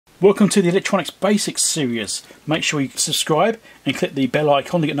Welcome to the Electronics Basics series. Make sure you subscribe and click the bell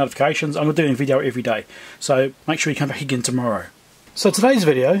icon to get notifications. I'm doing a video every day, so make sure you come back again tomorrow. So in today's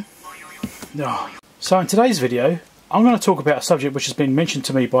video, I'm going to talk about a subject which has been mentioned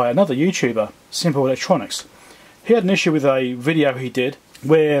to me by another YouTuber, Simple Electronics. He had an issue with a video he did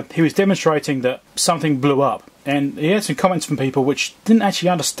where he was demonstrating that something blew up, and he had some comments from people which didn't actually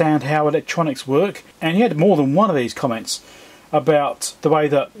understand how electronics work, and he had more than one of these comments about the way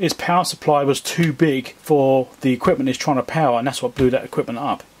that his power supply was too big for the equipment he's trying to power, and that's what blew that equipment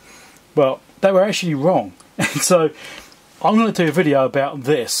up. Well, they were actually wrong. And so I'm going to do a video about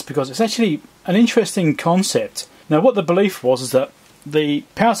this because it's actually an interesting concept. Now, what the belief was is that the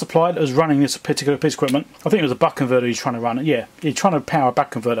power supply that was running this particular piece of equipment, I think it was a buck converter he's trying to run. Yeah, he's trying to power a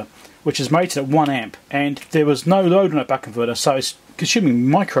buck converter, which is rated at 1 amp, and there was no load on that buck converter, so it's consuming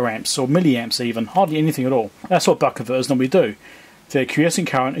microamps or milliamps even, hardly anything at all. That's what buck converters normally do. Their quiescent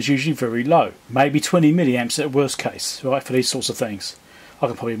current is usually very low, maybe 20 milliamps at worst case, right, for these sorts of things. I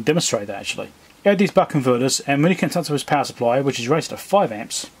can probably demonstrate that actually. He had these buck converters, and when he connected to his power supply, which is rated at 5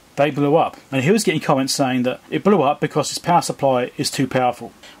 amps, they blew up. And he was getting comments saying that it blew up because his power supply is too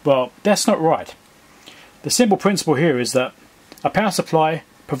powerful. Well, that's not right. The simple principle here is that a power supply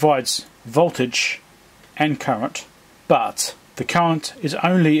provides voltage and current, but the current is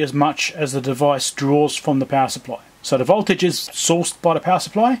only as much as the device draws from the power supply. So the voltage is sourced by the power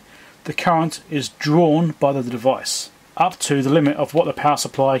supply, the current is drawn by the device, up to the limit of what the power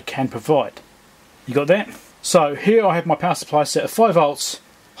supply can provide. You got that? So here I have my power supply set at 5 volts,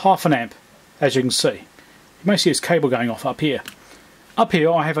 half an amp, as you can see. You may see this cable going off up here. Up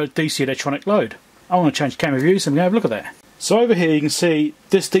here I have a DC electronic load. I want to change camera views and we're going to have a look at that. So over here you can see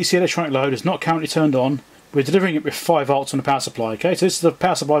this DC electronic load is not currently turned on. We're delivering it with 5 volts on the power supply. Okay, so this is the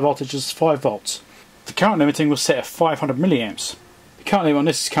power supply voltage is 5 volts. The current limiting was set at 500 milliamps. The current limit on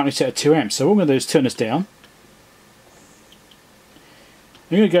this is currently set at 2 amps. So what we're going to do is turn this down.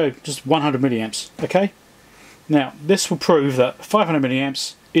 We're going to go just 100 milliamps. Okay. Now this will prove that 500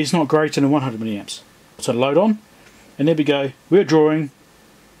 milliamps is not greater than 100 milliamps. So load on, and there we go. We're drawing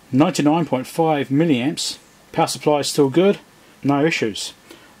 99.5 milliamps. Power supply is still good, no issues.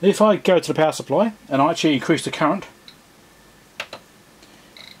 If I go to the power supply and I actually increase the current,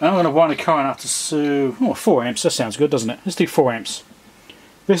 and I'm going to wind the current up to 4 amps. That sounds good, doesn't it? Let's do 4 amps.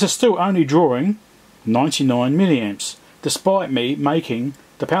 This is still only drawing 99 milliamps, despite me making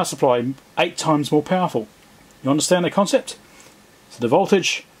the power supply 8 times more powerful. You understand the concept? So the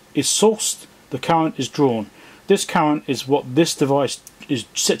voltage is sourced, the current is drawn. This current is what this device is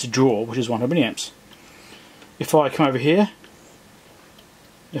set to draw, which is 100 milliamps. If I come over here,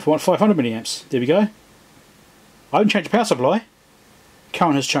 if I want 500 milliamps, there we go. I haven't changed the power supply,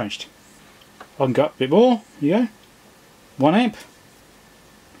 current has changed. I can go up a bit more, there you go. 1 amp,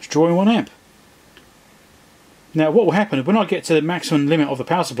 it's drawing 1 amp. Now what will happen when I get to the maximum limit of the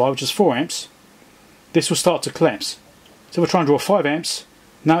power supply, which is 4 amps, this will start to collapse. So we're trying to draw 5 amps,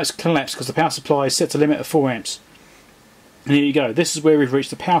 now it's collapsed because the power supply is set to limit of 4 amps. And here you go, this is where we've reached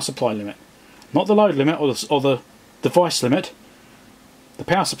the power supply limit. Not the load limit or the device limit. The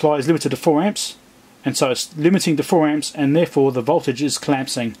power supply is limited to 4 amps, and so it's limiting to 4 amps, and therefore the voltage is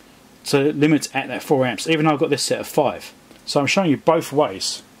collapsing to limit at that 4 amps, even though I've got this set of 5. So I'm showing you both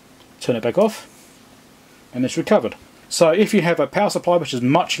ways. Turn it back off, and it's recovered. So if you have a power supply which is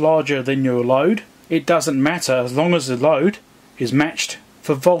much larger than your load, it doesn't matter as long as the load is matched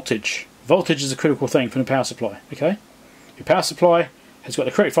for voltage. Voltage is a critical thing for the power supply. Okay, your power supply has got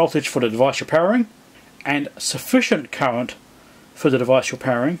the correct voltage for the device you're powering and sufficient current for the device you're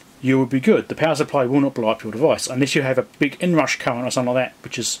powering, you will be good. The power supply will not blow up your device unless you have a big inrush current or something like that,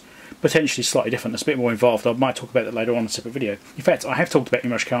 which is potentially slightly different. It's a bit more involved. I might talk about that later on in a separate video. In fact, I have talked about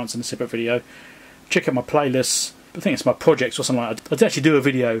inrush currents in a separate video. Check out my playlists. I think it's my projects or something like that. I'd actually do a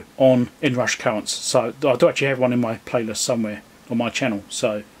video on inrush currents, so I do actually have one in my playlist somewhere on my channel,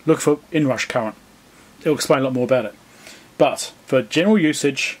 so look for inrush current. It'll explain a lot more about it. But for general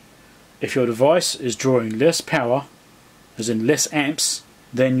usage, if your device is drawing less power, as in less amps,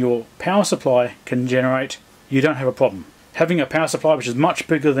 then your power supply can generate, you don't have a problem. Having a power supply which is much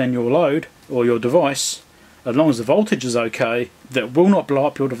bigger than your load or your device, as long as the voltage is okay, that will not blow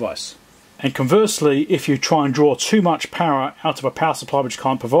up your device. And conversely, if you try and draw too much power out of a power supply which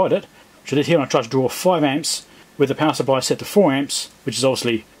can't provide it, which I did here when I tried to draw 5 amps with the power supply set to 4 amps, which is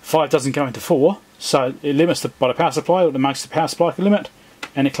obviously 5 doesn't go into 4, so it limits by the power supply, or it makes the power supply limit,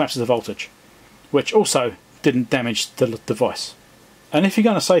 and it collapses the voltage, which also didn't damage the device. And if you're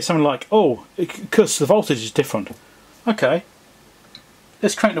going to say something like, oh, because the voltage is different, okay,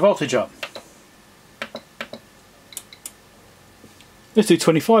 let's crank the voltage up. Let's do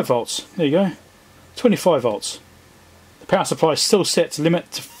 25 volts. There you go. 25 volts. The power supply is still set to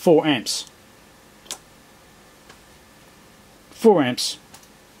limit to 4 amps. 4 amps.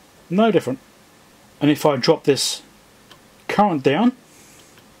 No different. And if I drop this current down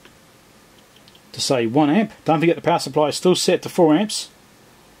to say 1 amp, don't forget the power supply is still set to 4 amps.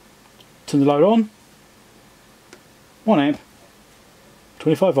 Turn the load on. 1 amp.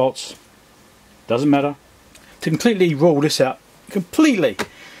 25 volts. Doesn't matter. To completely rule this out, completely,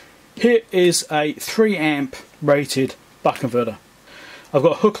 here is a 3 amp rated buck converter. I've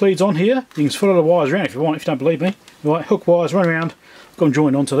got hook leads on here. You can follow the wires around if you want, if you don't believe me. Right, hook wires run around. I've got them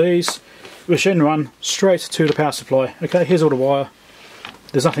joined onto these, which then run straight to the power supply. Okay, here's all the wire.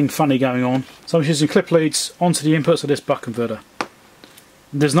 There's nothing funny going on. So I'm using clip leads onto the inputs of this buck converter.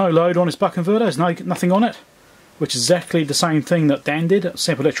 There's no load on this buck converter. There's nothing on it, which is exactly the same thing that Dan did at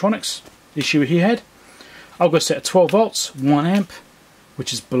Sample Electronics. The issue he had. I've got it set at 12 volts, 1 amp,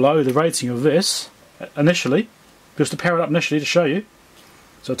 which is below the rating of this initially, just to power it up initially to show you.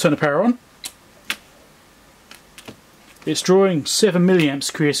 So I'll turn the power on. It's drawing 7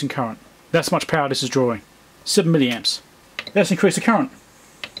 milliamps creating current. That's much power this is drawing. 7 milliamps. Let's increase the current.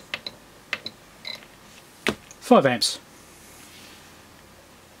 5 amps.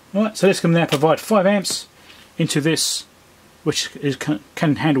 Alright, so this can now provide 5 amps into this, which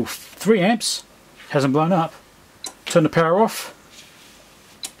can handle 3 amps. Hasn't blown up. Turn the power off.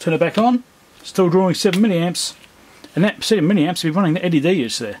 Turn it back on. Still drawing 7 milliamps. And that 7 milliamps will be running the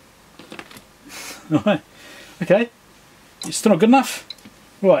LEDs there. Alright. Okay. It's still not good enough.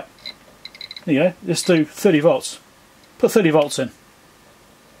 Right. There you go. Let's do 30 volts. Put 30 volts in.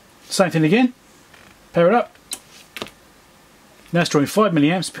 Same thing again. Power it up. Now it's drawing 5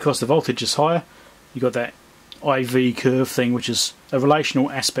 milliamps because the voltage is higher. You've got that IV curve thing, which is a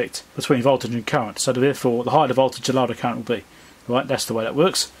relational aspect between voltage and current. So therefore, the higher the voltage, the lower the current will be. Right, that's the way that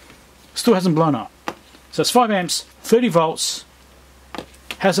works. Still hasn't blown up. So it's 5 amps, 30 volts,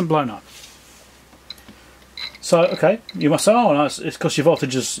 hasn't blown up. So, okay, you must say, oh no, it's because your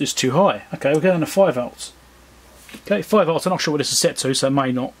voltage is too high. Okay, we'll go down to 5 volts. Okay, 5 volts, I'm not sure what this is set to, so it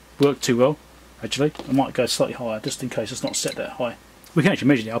may not work too well, actually. I might go slightly higher, just in case it's not set that high. We can actually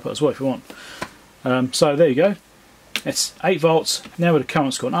measure the output as well if we want. So there you go. It's 8 volts. Now the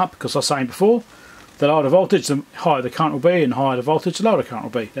current's gone up, because I was saying before, the lower the voltage, the higher the current will be, and the higher the voltage, the lower the current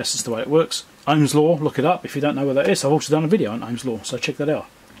will be. That's just the way it works. Ohm's law, look it up if you don't know what that is. I've also done a video on Ohm's law, so check that out.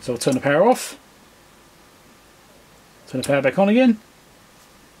 So I'll turn the power off. Turn the power back on again.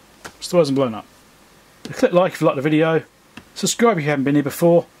 Still hasn't blown up. So click like if you like the video. Subscribe if you haven't been here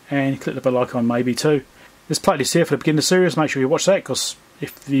before, and click the bell icon maybe too. This playlist here for the beginner series, make sure you watch that, because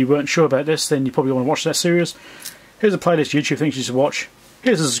if you weren't sure about this, then you probably want to watch that series. Here's a playlist YouTube thinks you should watch.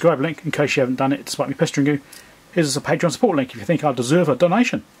 Here's a subscribe link in case you haven't done it despite me pestering you. Here's a Patreon support link if you think I deserve a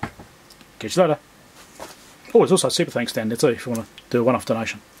donation. Catch you later. Oh, there's also a super thanks down there too if you want to do a one-off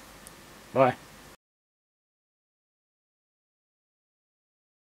donation. Bye.